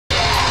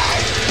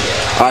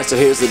Alright, so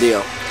here's the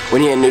deal. We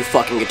need a new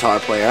fucking guitar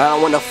player. I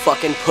don't want no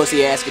fucking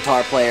pussy ass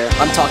guitar player.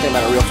 I'm talking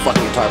about a real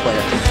fucking guitar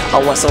player.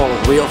 I want someone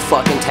with real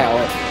fucking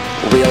talent,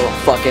 real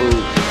fucking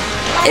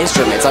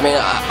instruments. I mean,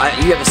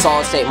 you have a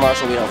solid state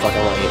Marshall, we don't fucking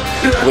want you.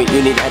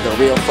 You need to have the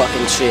real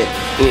fucking shit.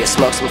 You need to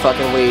smoke some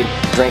fucking weed,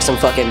 drink some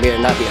fucking beer,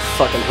 and not be a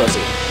fucking pussy.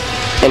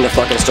 End of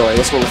fucking story.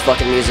 Listen to the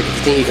fucking music. If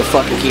you think you can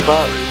fucking keep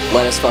up,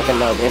 let us fucking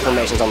know. The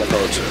information's on the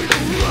page.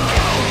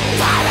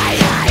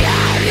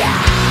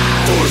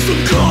 Force the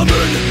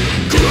common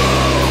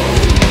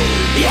ground.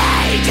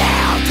 Yea,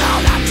 down to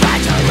the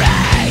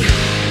treachery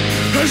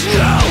has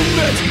now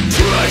met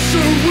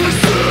treasure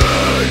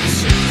within.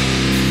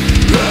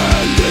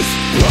 And this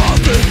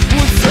prophet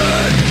was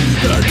said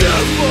that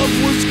if love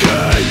was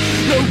gay,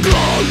 no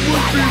God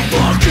would be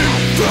fucking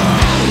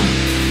found.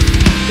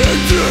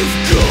 And if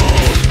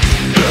God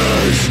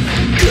is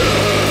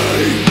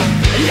gay,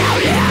 no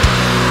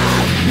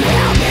love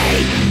will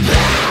be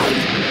found.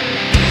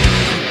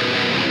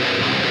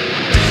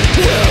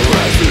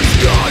 Where is this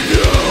God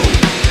now?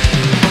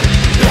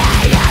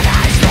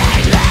 Another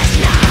sleepless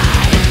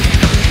night,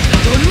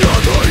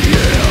 another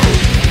year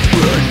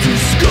in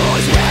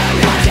disguise. Where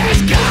is this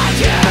God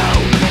now?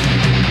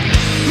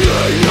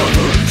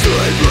 Another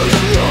sleepless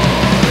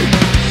night,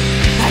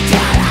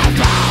 until I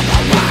found the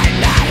one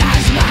that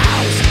has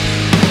most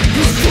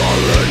is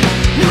fallen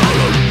out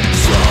of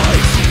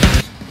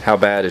sight. How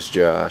bad is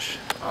Josh?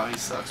 Oh, he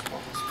sucks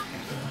balls.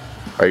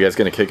 Are you guys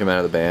gonna kick him out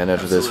of the band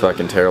after this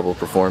fucking terrible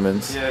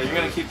performance? Yeah, you're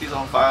gonna keep these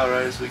on file,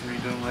 right, so we can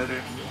redo them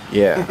later?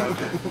 Yeah.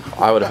 Okay.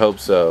 I would hope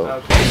so.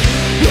 Okay.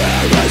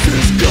 Where is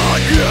this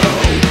God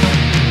now?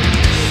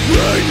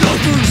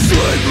 Another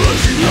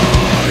sleepless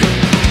night.